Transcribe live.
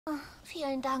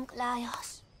Vielen Dank,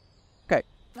 Laios. Okay.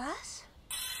 Was?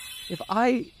 If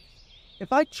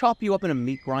I chop you up in a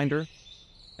meat grinder,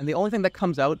 and the only thing that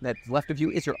comes out that's left of you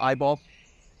is your eyeball,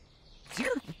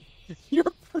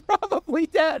 you're probably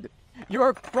dead.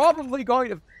 You're probably going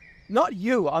to, not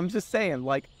you, I'm just saying,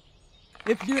 like,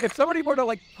 if somebody were to,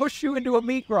 like, push you into a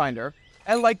meat grinder,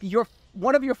 and, like,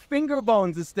 one of your finger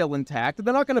bones is still intact,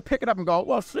 they're not going to pick it up and go,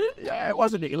 well, see, yeah, it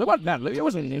wasn't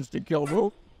an instant kill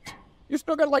move. You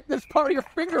still got, like, this part of your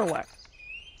finger left.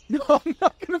 No, I'm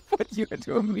not going to put you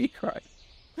into a meat grinder.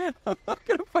 I'm not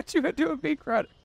going to put you into a meat grinder.